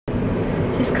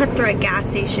Just cut through a gas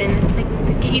station. It's like,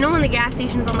 you know when the gas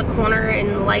station's on the corner and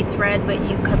the light's red, but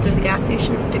you cut through the gas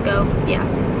station to go? Yeah,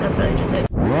 that's what I just did.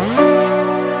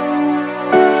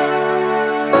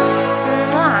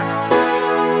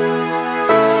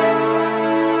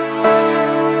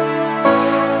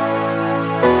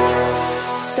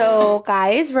 So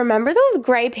guys, remember those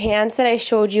gray pants that I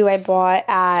showed you I bought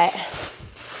at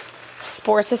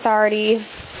Sports Authority?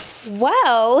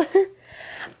 Well,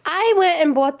 I went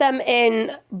and bought them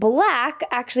in black,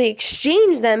 actually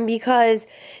exchanged them, because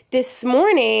this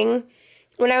morning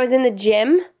when I was in the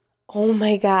gym, oh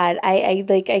my god, I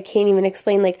can't even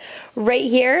explain, like right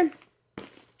here,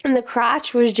 and the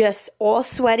crotch was just all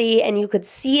sweaty and you could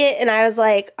see it, and I was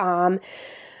like, I'm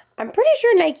pretty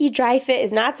sure Nike Dry Fit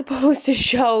is not supposed to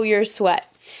show your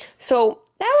sweat. So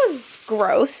that was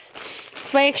gross.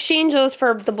 So I exchanged those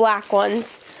for the black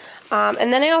ones.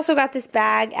 And then I also got this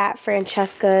bag at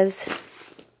Francesca's.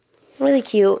 Really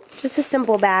cute. Just a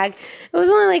simple bag. It was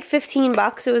only like 15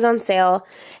 bucks. It was on sale.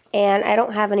 And I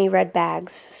don't have any red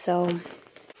bags. So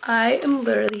I am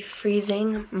literally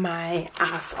freezing my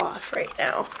ass off right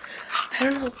now. I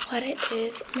don't know what it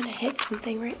is. I'm going to hit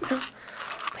something right now.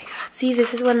 Oh my god. See,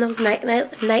 this is when those night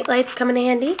lights come in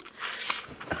handy.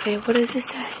 Okay, what does this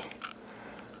say?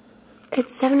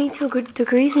 It's 72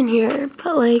 degrees in here,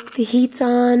 but like the heat's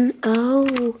on.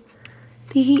 Oh,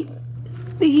 the heat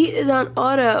is on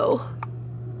auto.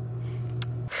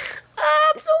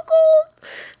 Ah, I'm so cold.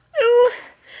 Ooh.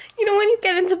 You know when you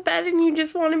get into bed and you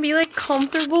just want to be like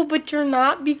comfortable, but you're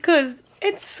not because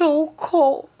it's so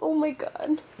cold. Oh my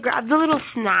god. Grab the little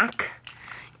snack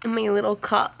in my little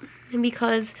cup, and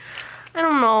because I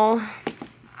don't know,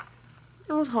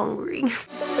 I was hungry.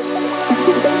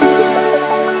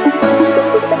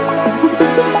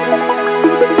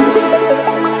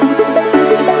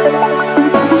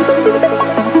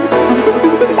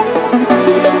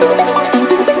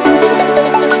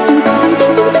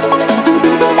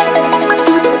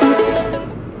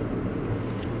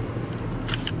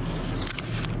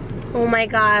 Oh my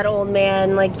god, old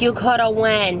man, like you coulda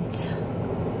went.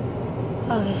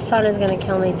 Oh, the sun is gonna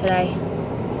kill me today.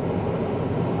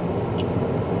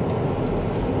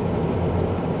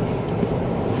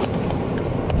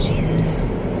 Jesus.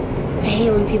 I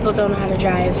hate when people don't know how to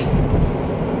drive.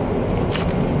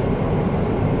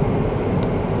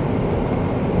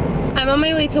 I'm on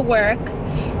my way to work,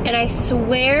 and I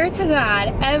swear to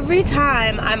God, every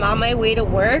time I'm on my way to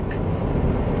work,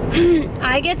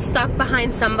 I get stuck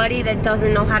behind somebody that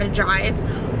doesn't know how to drive,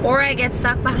 or I get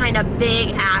stuck behind a big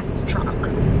ass truck.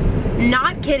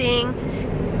 Not kidding.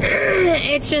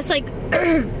 It's just like,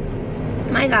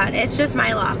 my God, it's just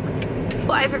my luck.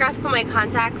 Well, I forgot to put my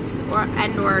contacts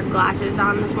or glasses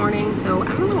on this morning, so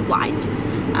I'm a little blind.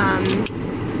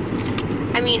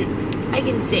 I mean, I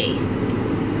can see.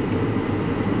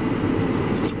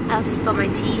 I also spilled my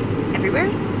tea everywhere.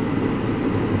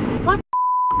 What the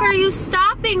f are you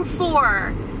stopping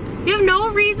for? You have no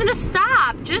reason to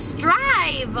stop. Just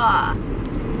drive.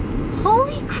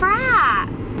 Holy crap.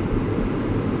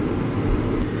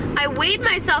 I weighed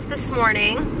myself this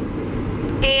morning,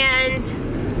 and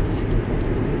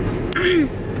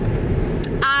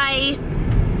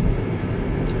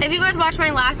if you guys watched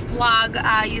my last vlog,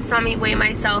 you saw me weigh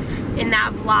myself in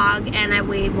that vlog, and I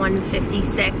weighed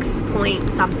 156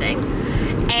 point something.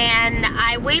 And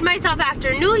I weighed myself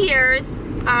after New Year's.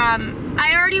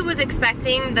 I already was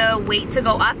expecting the weight to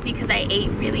go up because I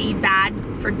ate really bad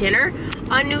for dinner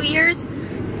on New Year's,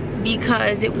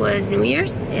 because it was New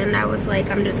Year's, and I was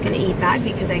like, I'm just gonna eat bad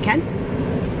because I can.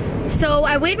 So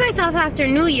I weighed myself after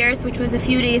New Year's, which was a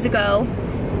few days ago,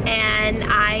 and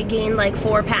I gained like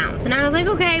 4 pounds. And I was like,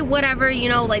 okay, whatever, you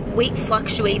know, like weight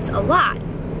fluctuates a lot,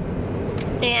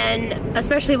 and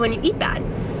especially when you eat bad.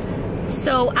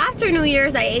 So after New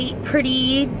Year's, I ate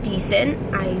pretty decent,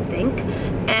 I think,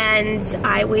 and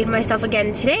I weighed myself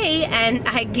again today, and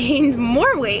I gained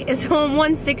more weight. So I'm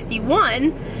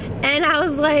 161, and I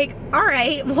was like, all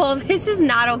right, well, this is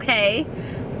not okay.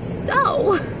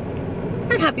 So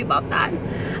I'm happy about that.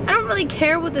 I don't really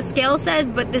care what the scale says,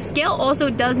 but the scale also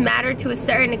does matter to a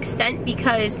certain extent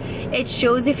because it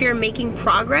shows if you're making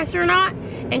progress or not,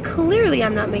 and clearly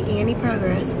I'm not making any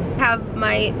progress. I have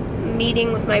my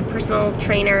meeting with my personal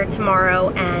trainer tomorrow,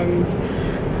 and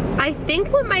I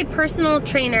think with my personal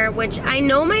trainer, which I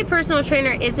know my personal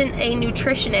trainer isn't a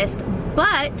nutritionist,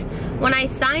 but when I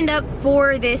signed up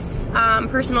for this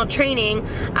personal training,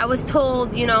 I was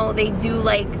told, you know, they do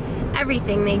like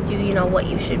everything. They do, you know, what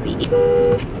you should be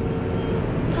eating.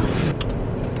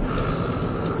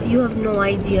 You have no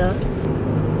idea.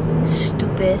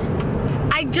 Stupid.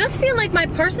 I I just feel like my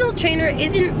personal trainer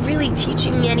isn't really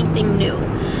teaching me anything new.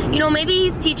 You know, maybe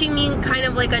he's teaching me kind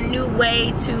of like a new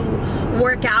way to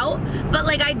work out, but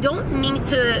like I don't need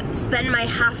to spend my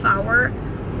half hour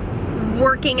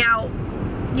working out,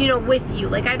 you know, with you.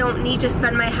 Like I don't need to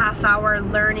spend my half hour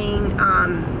learning,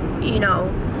 you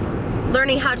know,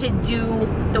 learning how to do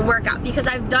the workout, because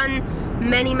I've done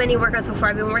many workouts before.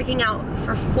 I've been working out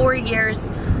for 4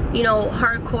 years, you know,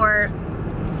 hardcore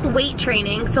weight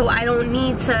training, so I don't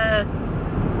need to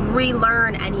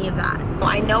relearn any of that.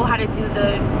 I know how to do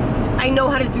the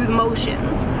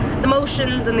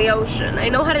motions in the ocean. I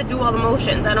know how to do all the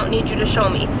motions. I don't need you to show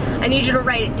me. I need you to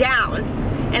write it down,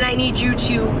 and I need you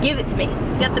to give it to me.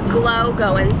 Get the glow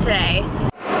going today.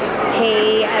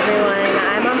 Hey everyone,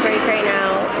 I'm on break right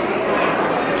now.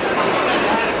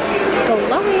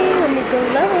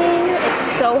 Glowing.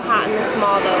 It's so hot in this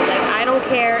mall though. Like I don't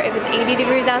care if it's 80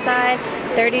 degrees outside,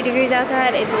 30 degrees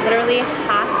outside. It's literally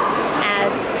hot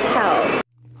as hell.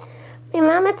 My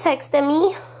mama texted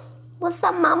me. What's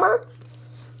up, mama?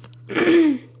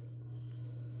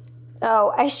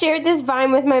 Oh, I shared this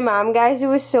Vine with my mom, guys. It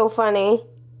was so funny.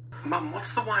 Mum,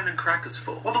 what's the wine and crackers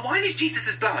for? Well, the wine is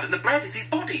Jesus' blood and the bread is his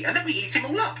body, and then we eat him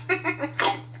all up.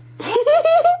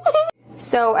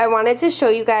 So I wanted to show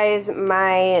you guys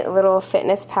my little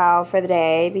fitness pal for the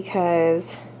day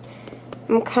because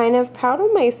I'm kind of proud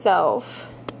of myself.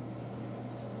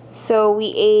 So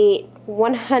we ate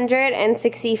 100,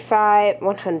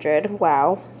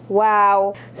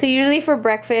 wow. So usually for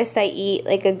breakfast I eat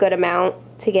like a good amount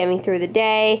to get me through the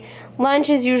day. Lunch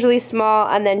is usually small,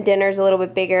 and then dinner's a little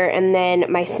bit bigger, and then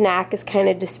my snack is kind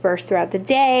of dispersed throughout the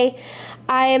day.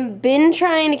 I have been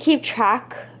trying to keep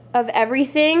track of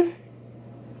everything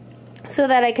so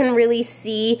that I can really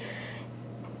see,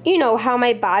 you know, how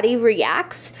my body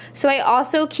reacts. So I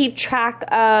also keep track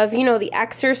of, you know, the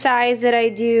exercise that I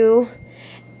do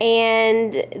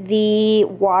and the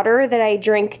water that I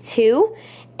drink too.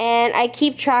 And I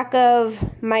keep track of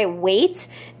my weight.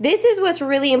 This is what's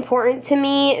really important to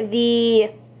me, the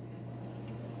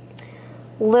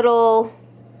little,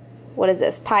 what is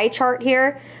this, pie chart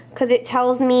here, because it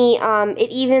tells me,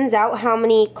 it evens out how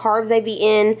many carbs I've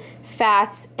eaten,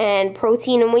 fats, and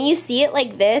protein. And when you see it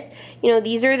like this, you know,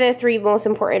 these are the 3 most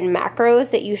important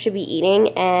macros that you should be eating.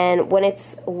 And when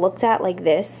it's looked at like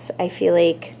this, I feel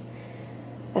like,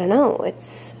 I don't know,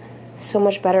 it's so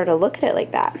much better to look at it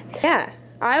like that. Yeah,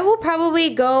 I will probably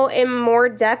go in more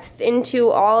depth into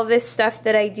all of this stuff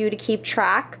that I do to keep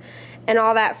track and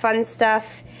all that fun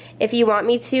stuff if you want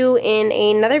me to in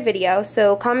another video,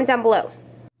 so comment down below.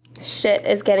 Shit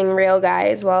is getting real,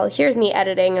 guys. Well, here's me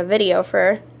editing a video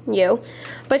for you,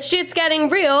 but shit's getting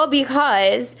real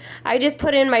because I just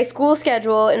put in my school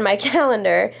schedule in my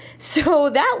calendar,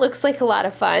 so that looks like a lot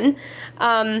of fun.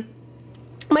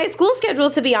 My school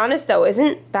schedule, to be honest though,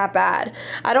 isn't that bad.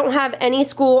 I don't have any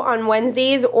school on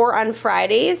Wednesdays or on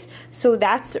Fridays, so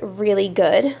that's really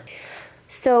good.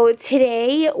 So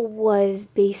today was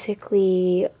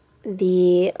basically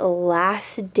the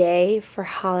last day for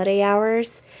holiday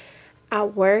hours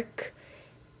at work,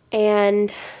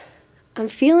 and I'm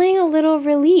feeling a little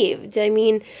relieved. I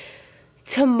mean,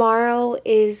 tomorrow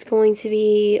is going to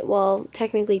be, well,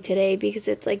 technically today because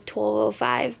it's like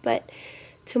 12:05, but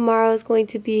tomorrow is going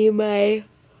to be my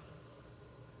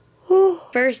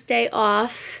first day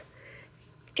off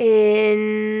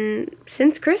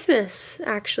since Christmas,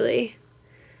 actually.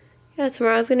 Yeah,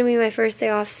 tomorrow's going to be my first day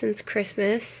off since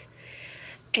Christmas.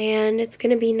 And it's going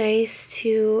to be nice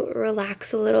to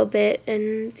relax a little bit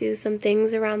and do some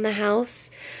things around the house.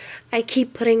 I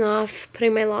keep putting off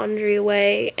putting my laundry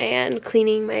away and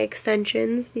cleaning my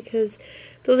extensions because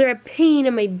those are a pain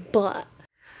in my butt.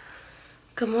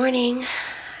 Good morning.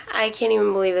 I can't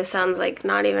even believe the sun's like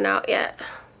not even out yet.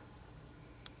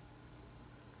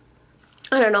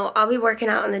 I don't know, I'll be working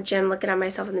out in the gym looking at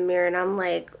myself in the mirror and I'm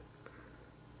like,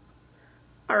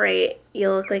 alright, you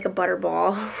look like a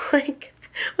butterball. Like,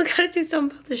 we gotta do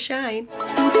something about the shine.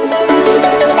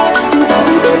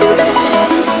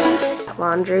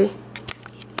 Laundry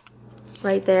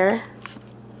right there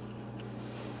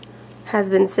has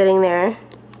been sitting there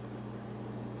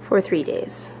for 3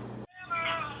 days.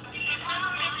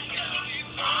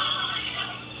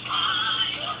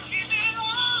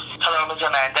 Hello, Ms.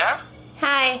 Amanda?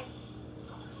 Hi.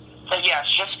 Yes,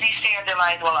 just please stay on the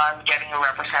line while I'm getting a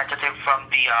representative from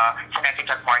the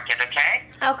Connecticut market, okay?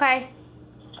 Okay.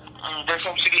 There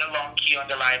seems to be a long queue on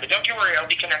the line, but don't you worry, I'll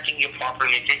be connecting you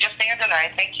properly. So just stay on the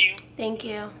line, thank you. Thank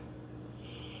you.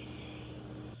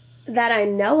 That I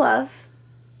know of.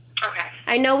 Okay.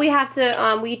 I know we have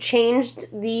to, we changed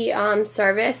the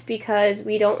service because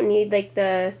we don't need like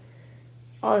the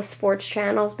all the sports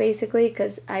channels basically,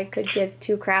 because I could give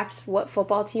two craps what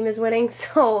football team is winning.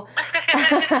 So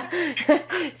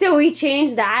so we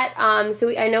changed that.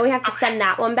 I know we have to send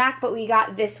that one back, but we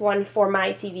got this one for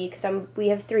my TV because we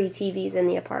have 3 TVs in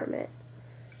the apartment.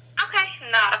 Okay,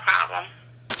 not a problem.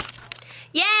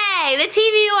 Yay, the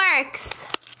TV works.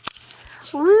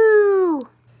 Woo!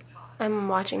 I'm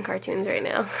watching cartoons right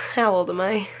now. How old am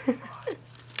I?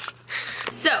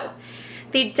 So,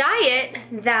 the diet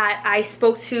that I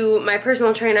spoke to my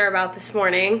personal trainer about this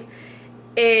morning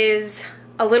is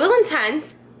a little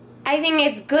intense. I think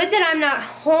it's good that I'm not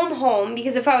home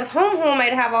because if I was home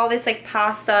I'd have all this like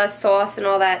pasta, sauce, and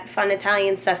all that fun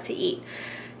Italian stuff to eat.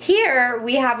 Here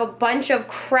we have a bunch of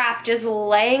crap just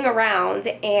laying around,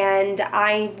 and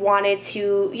I wanted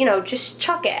to, you know, just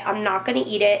chuck it. I'm not gonna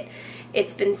eat it.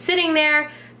 It's been sitting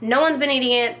there, no one's been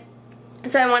eating it,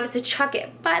 so I wanted to chuck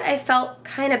it, but I felt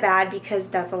kind of bad because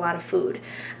that's a lot of food.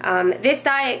 This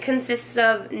diet consists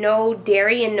of no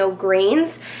dairy and no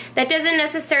grains. That doesn't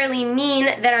necessarily mean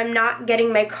that I'm not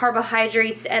getting my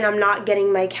carbohydrates and I'm not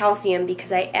getting my calcium,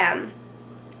 because I am,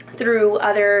 through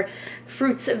other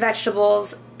fruits,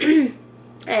 vegetables,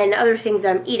 and other things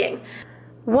that I'm eating.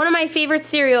 One of my favorite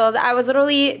cereals,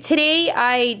 today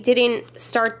I didn't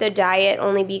start the diet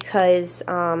only because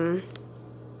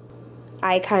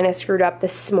I kind of screwed up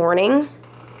this morning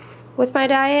with my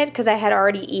diet because I had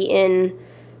already eaten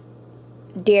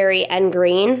dairy and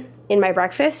grain in my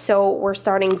breakfast, so we're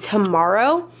starting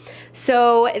tomorrow.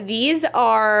 So these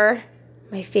are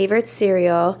my favorite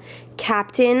cereal,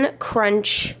 Captain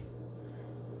Crunch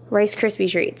Rice Krispie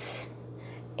Treats,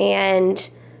 and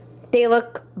they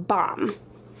look bomb.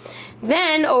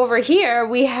 Then over here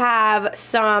we have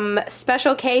some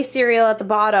Special K cereal at the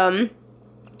bottom.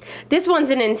 This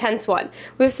one's an intense one.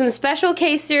 We have some Special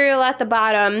K cereal at the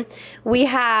bottom. We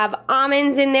have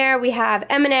almonds in there. We have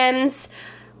M&Ms.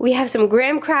 We have some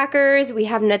graham crackers. We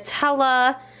have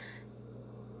Nutella,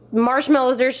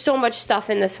 marshmallows. There's so much stuff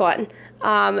in this one.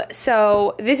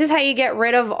 So this is how you get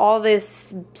rid of all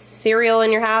this cereal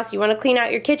in your house. You want to clean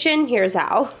out your kitchen? Here's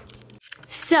how.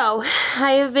 So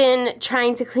I have been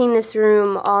trying to clean this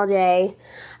room all day.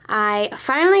 I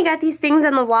finally got these things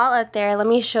on the wall up there. Let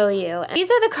me show you.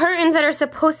 These are the curtains that are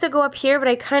supposed to go up here, but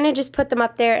I kind of just put them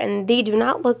up there and they do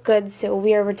not look good, so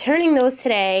we are returning those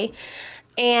today.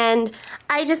 And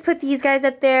I just put these guys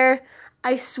up there.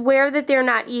 I swear that they're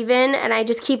not even, and I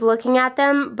just keep looking at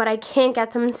them, but I can't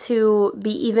get them to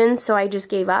be even, so I just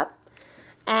gave up.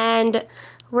 And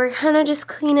we're kind of just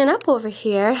cleaning up over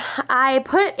here. I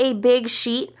put a big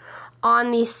sheet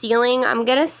on the ceiling. I'm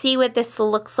gonna see what this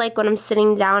looks like when I'm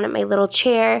sitting down at my little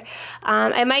chair.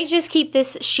 I might just keep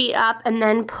this sheet up and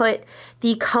then put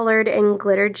the colored and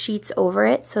glittered sheets over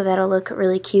it, so that'll look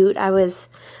really cute. I was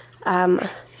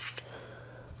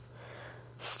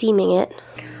steaming it.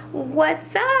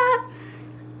 What's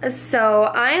up? So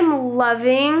I'm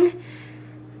loving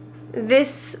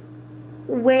this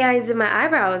way I did my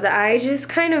eyebrows. I just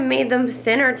kind of made them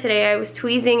thinner today. I was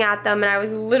tweezing at them and I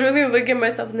was literally looking at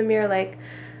myself in the mirror like,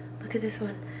 look at this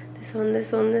one, this one,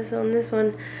 this one, this one, this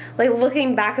one. Like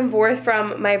looking back and forth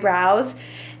from my brows,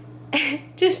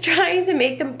 just trying to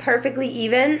make them perfectly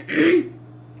even.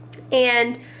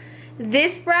 And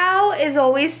this brow is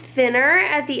always thinner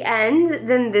at the end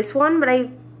than this one, but I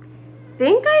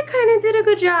think I kind of did a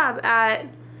good job at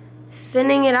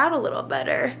thinning it out a little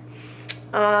better.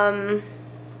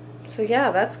 So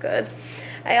yeah, that's good.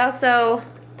 I also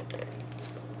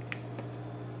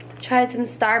tried some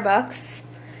Starbucks.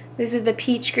 This is the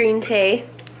peach green tea.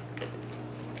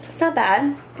 It's not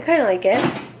bad. I kind of like it.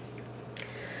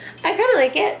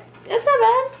 It's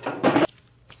not bad.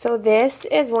 So this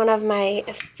is one of my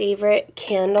favorite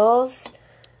candles,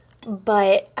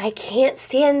 but I can't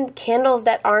stand candles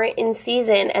that aren't in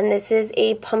season, and this is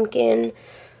a pumpkin,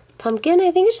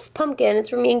 I think it's just pumpkin.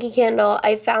 It's from Yankee Candle.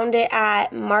 I found it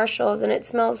at Marshall's and it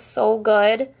smells so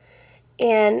good,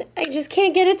 and I just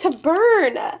can't get it to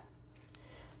burn.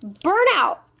 Burn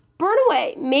out, burn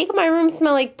away, make my room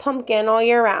smell like pumpkin all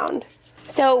year round.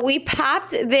 So we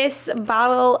popped this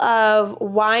bottle of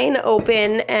wine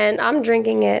open, and I'm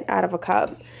drinking it out of a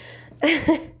cup.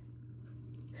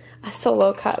 A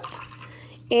Solo cup.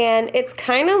 And it's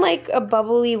kind of like a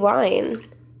bubbly wine.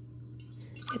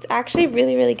 It's actually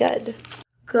really, really good.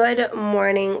 Good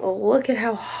morning. Oh, look at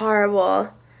how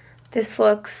horrible this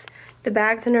looks. The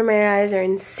bags under my eyes are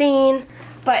insane.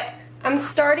 But I'm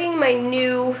starting my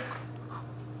new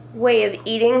way of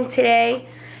eating today.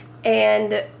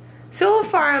 And so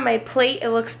far on my plate, it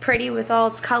looks pretty with all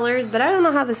its colors, but I don't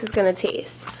know how this is gonna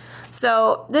taste.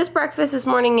 So this breakfast this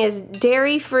morning is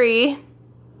dairy-free.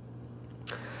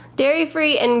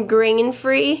 dairy-free and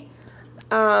grain-free.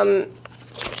 I'm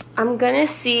gonna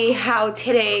see how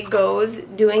today goes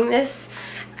doing this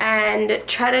and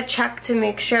try to check to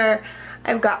make sure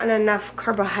I've gotten enough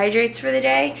carbohydrates for the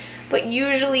day. But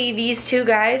usually these two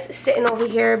guys sitting over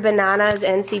here, bananas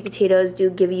and sweet potatoes, do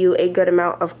give you a good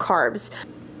amount of carbs.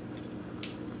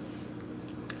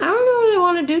 I don't know what I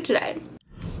want to do today.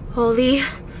 Holy, I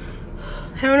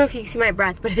don't know if you can see my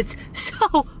breath, but it's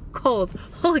so cold.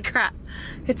 Holy crap,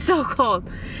 it's so cold.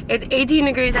 It's 18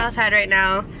 degrees outside right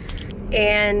now,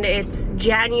 and it's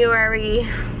January.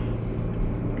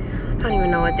 I don't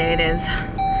even know what day it is.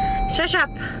 Shush up.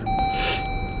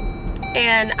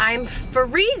 And I'm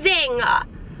freezing. Oh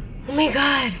my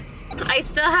God. I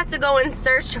still have to go and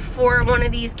search for one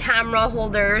of these camera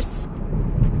holders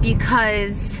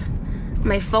because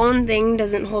my phone thing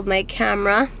doesn't hold my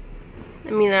camera. I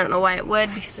mean, I don't know why it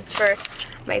would because it's for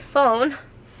my phone.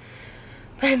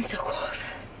 But I'm so cold.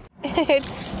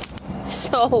 It's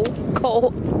so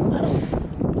cold.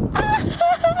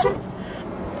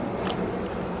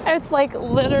 It's like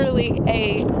literally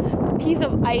a piece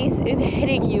of ice is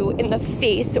hitting you in the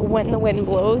face when the wind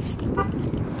blows.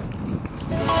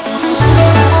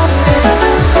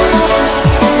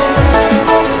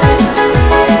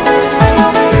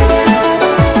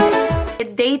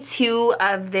 It's day 2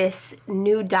 of this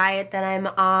new diet that I'm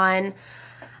on.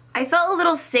 I felt a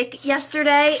little sick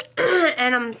yesterday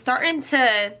and I'm starting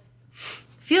to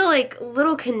feel like a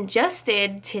little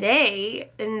congested today,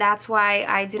 and that's why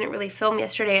I didn't really film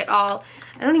yesterday at all.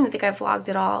 I don't even think I vlogged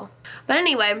at all. But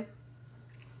anyway,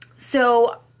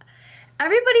 so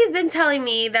everybody's been telling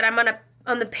me that I'm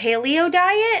on the paleo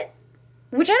diet,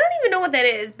 which I don't even know what that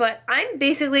is, but I'm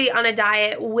basically on a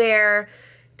diet where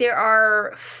there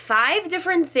are 5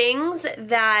 different things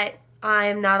that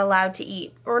I'm not allowed to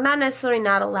eat. Or not necessarily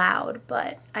not allowed,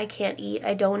 but I can't eat.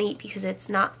 I don't eat because it's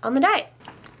not on the diet.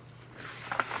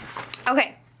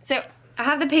 Okay, so I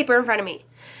have the paper in front of me.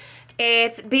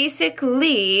 It's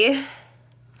basically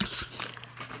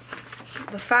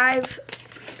the 5,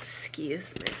 excuse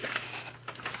me.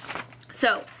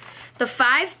 So, the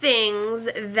 5 things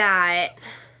that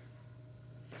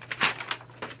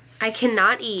I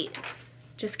cannot eat.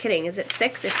 Just kidding, is it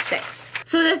 6? It's 6.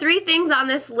 So the 3 things on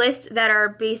this list that are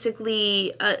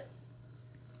basically,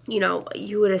 you know,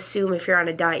 you would assume if you're on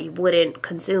a diet you wouldn't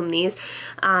consume these,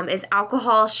 is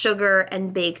alcohol, sugar,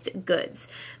 and baked goods.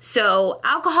 So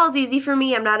alcohol is easy for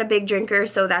me. I'm not a big drinker,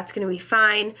 so that's going to be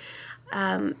fine.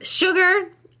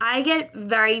 Sugar, I get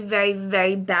very, very,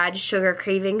 very bad sugar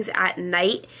cravings at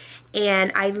night,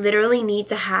 and I literally need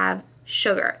to have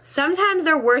sugar. Sometimes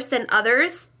they're worse than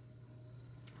others.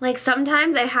 Like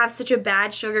sometimes I have such a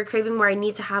bad sugar craving where I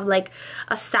need to have like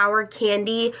a sour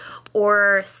candy,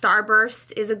 or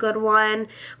Starburst is a good one,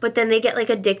 but then they get like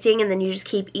addicting and then you just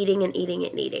keep eating and eating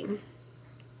and eating.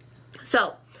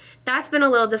 So that's been a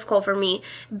little difficult for me.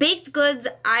 Baked goods,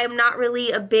 I'm not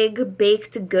really a big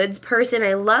baked goods person.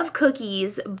 I love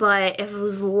cookies, but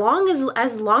as long as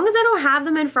I don't have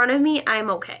them in front of me, I'm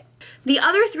okay. The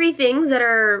other 3 things that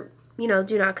are, you know,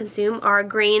 do not consume are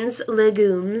grains,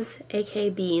 legumes, aka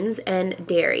beans, and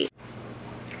dairy.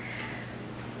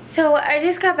 So I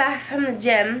just got back from the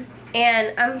gym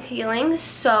and I'm feeling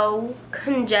so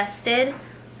congested.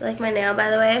 You like my nail, by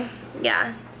the way?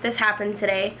 Yeah, this happened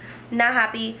today. Not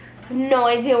happy. No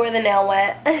idea where the nail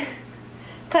went.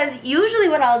 Because usually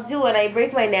what I'll do when I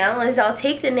break my nail is I'll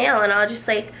take the nail and I'll just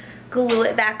like glue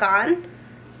it back on.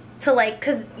 To like,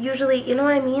 because usually, you know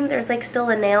what I mean? There's like still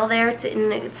a nail there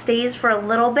and it stays for a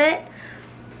little bit.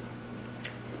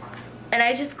 And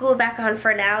I just glue it back on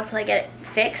for now until I get it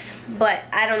fixed. But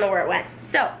I don't know where it went.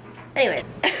 So, anyway.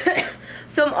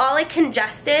 So I'm all like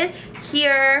congested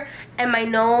here and my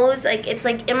nose. Like it's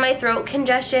like in my throat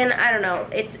congestion. I don't know.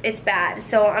 It's bad.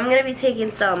 So I'm going to be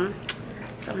taking some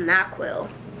NyQuil.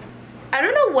 I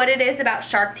don't know what it is about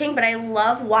Shark Tank, but I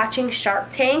love watching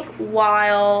Shark Tank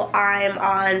while I'm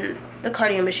on the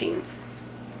cardio machines.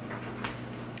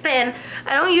 And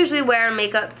I don't usually wear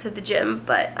makeup to the gym,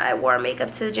 but I wore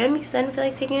makeup to the gym because I didn't feel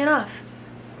like taking it off.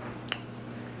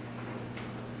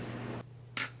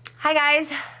 Hi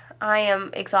guys, I am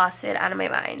exhausted out of my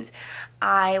mind.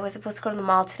 I was supposed to go to the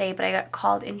mall today, but I got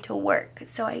called into work,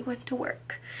 so I went to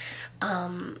work.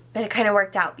 But it kind of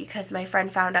worked out because my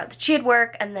friend found out that she had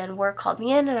work, and then work called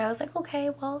me in, and I was like, okay,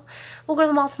 well, we'll go to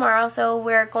the mall tomorrow. So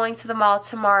we're going to the mall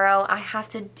tomorrow. I have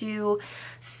to do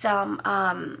some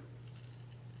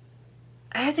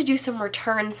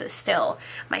returns still.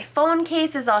 My phone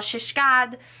case is all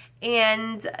shishkad,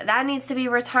 and that needs to be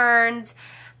returned.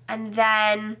 And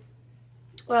then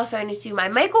what else do I need to do? My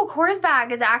Michael Kors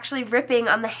bag is actually ripping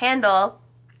on the handle.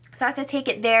 So I have to take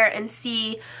it there and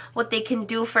see what they can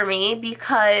do for me,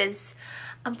 because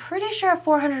I'm pretty sure a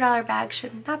 $400 bag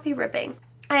should not be ripping.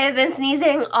 I have been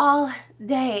sneezing all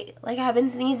day. Like, I've been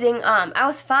sneezing. I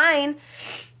was fine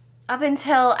up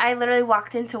until I literally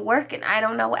walked into work, and I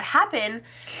don't know what happened.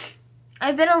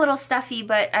 I've been a little stuffy,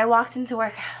 but I walked into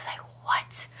work and I was like,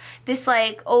 what? This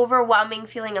like overwhelming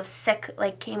feeling of sick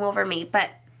like came over me. But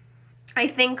I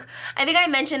think I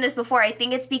mentioned this before. I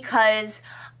think it's because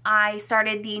I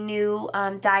started the new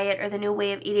diet, or the new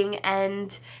way of eating,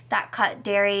 and that cut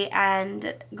dairy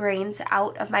and grains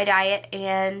out of my diet,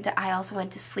 and I also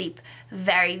went to sleep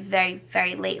very, very,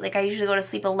 very late. Like, I usually go to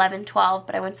sleep 11, 12,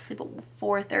 but I went to sleep at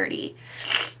 4:30.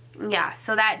 Yeah,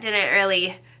 so that didn't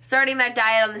really... Starting that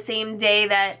diet on the same day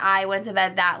that I went to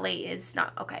bed that late is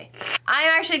not okay.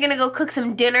 I'm actually gonna go cook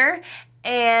some dinner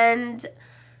and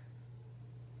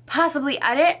possibly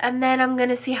edit, and then I'm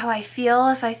gonna see how I feel.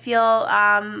 If I feel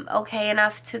okay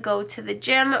enough to go to the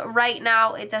gym. Right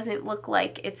now, it doesn't look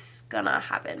like it's gonna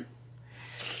happen.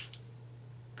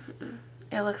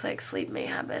 It looks like sleep may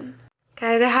happen.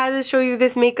 Guys, I had to show you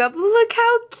this makeup. Look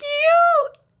how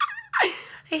cute!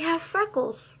 I have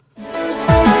freckles.